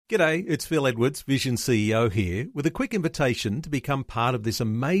G'day, it's Phil Edwards, Vision CEO here, with a quick invitation to become part of this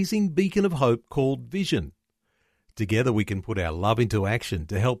amazing beacon of hope called Vision. Together we can put our love into action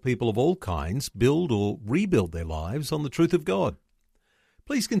to help people of all kinds build or rebuild their lives on the truth of God.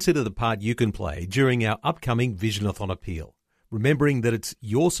 Please consider the part you can play during our upcoming Visionathon appeal, remembering that it's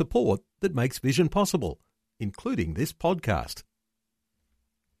your support that makes Vision possible, including this podcast.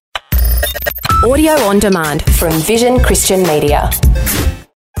 Audio on demand from Vision Christian Media.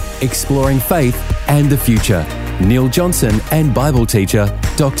 Exploring faith and the future. Neil Johnson and Bible teacher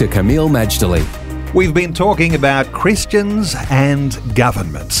Dr. Kameel Majdali. We've been talking about Christians and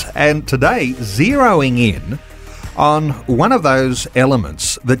government, and today zeroing in on one of those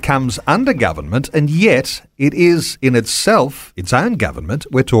elements that comes under government, and yet it is in itself its own government.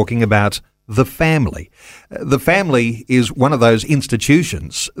 We're talking about the family. The family is one of those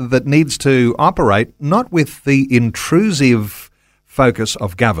institutions that needs to operate not with the intrusive focus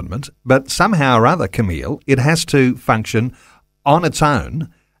of government, but somehow or other, Kameel, it has to function on its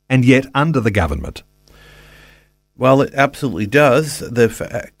own and yet under the government. Well, it absolutely does. The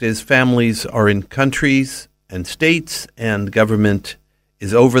fact is families are in countries and states, and government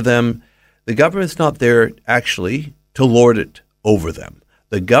is over them. The government's not there actually to lord it over them.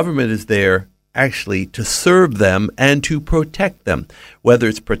 The government is there actually to serve them and to protect them, whether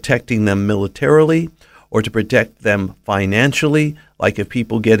it's protecting them militarily or to protect them financially. Like if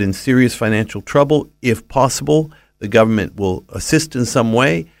people get in serious financial trouble, if possible, the government will assist in some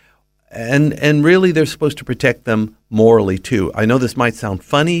way. And really, they're supposed to protect them morally, too. I know this might sound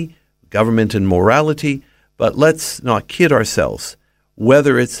funny, government and morality, but let's not kid ourselves.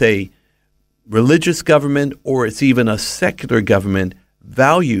 Whether it's a religious government or it's even a secular government,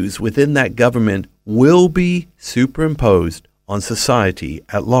 values within that government will be superimposed on society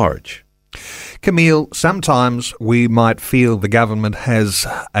at large. Kameel, sometimes we might feel the government has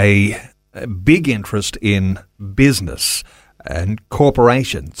a big interest in business and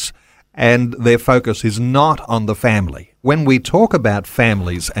corporations, and their focus is not on the family. When we talk about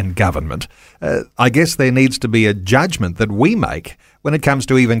families and government, I guess there needs to be a judgment that we make when it comes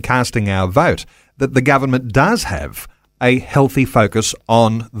to even casting our vote, that the government does have a healthy focus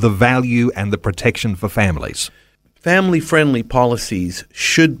on the value and the protection for families. Family-friendly policies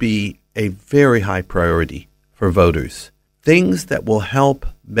should be a very high priority for voters. Things that will help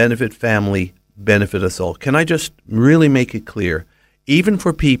benefit family, benefit us all. Can I just really make it clear, even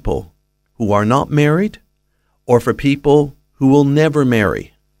for people who are not married or for people who will never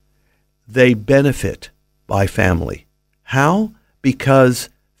marry, they benefit by family. How? Because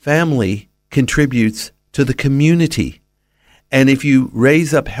family contributes to the community. And if you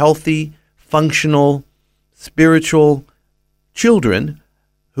raise up healthy, functional, spiritual children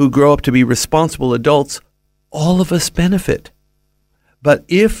who grow up to be responsible adults, all of us benefit. But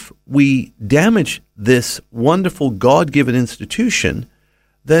if we damage this wonderful God-given institution,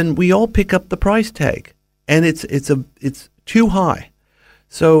 then we all pick up the price tag, and it's too high.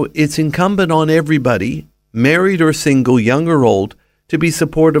 So it's incumbent on everybody, married or single, young or old, to be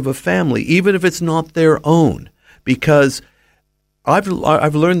supportive of family, even if it's not their own. Because I've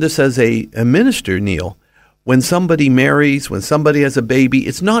learned this as a minister, Neil. When somebody marries, when somebody has a baby,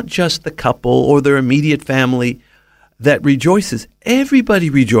 it's not just the couple or their immediate family that rejoices.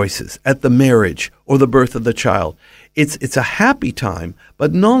 Everybody rejoices at the marriage or the birth of the child. It's a happy time,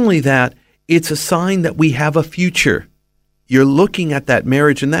 but not only that, it's a sign that we have a future. You're looking at that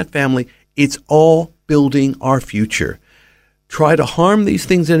marriage and that family, it's all building our future. Try to harm these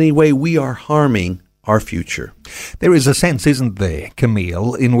things in any way, we are harming our future. There is a sense, isn't there,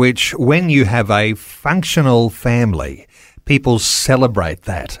 Kameel, in which when you have a functional family, people celebrate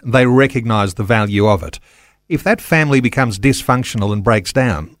that. They recognise the value of it. If that family becomes dysfunctional and breaks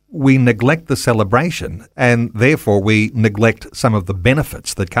down, we neglect the celebration, and therefore we neglect some of the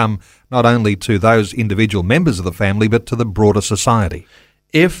benefits that come not only to those individual members of the family, but to the broader society.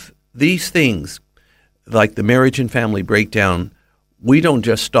 If these things, like the marriage and family breakdown, we don't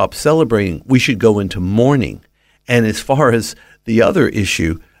just stop celebrating, we should go into mourning. And as far as the other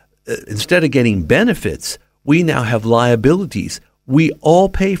issue, instead of getting benefits, we now have liabilities. We all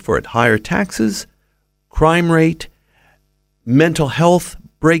pay for it. Higher taxes, crime rate, mental health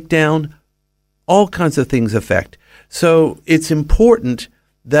breakdown, all kinds of things affect. So it's important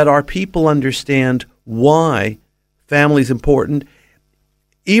that our people understand why family is important.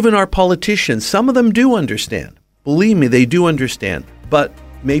 Even our politicians, some of them do understand. Believe me, they do understand, but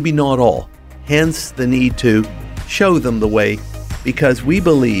maybe not all. Hence the need to show them the way, because we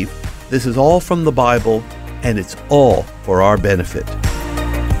believe this is all from the Bible and it's all for our benefit.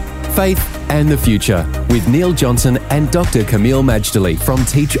 Faith and the Future with Neil Johnson and Dr. Camille Majdali from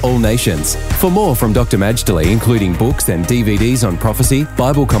Teach All Nations. For more from Dr. Majdali, including books and DVDs on prophecy,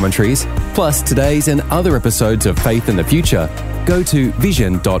 Bible commentaries, plus today's and other episodes of Faith and the Future, go to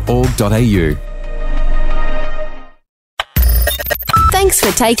vision.org.au. Thanks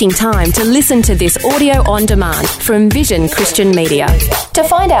for taking time to listen to this audio on demand from Vision Christian Media. To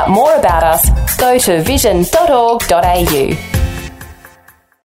find out more about us, go to vision.org.au.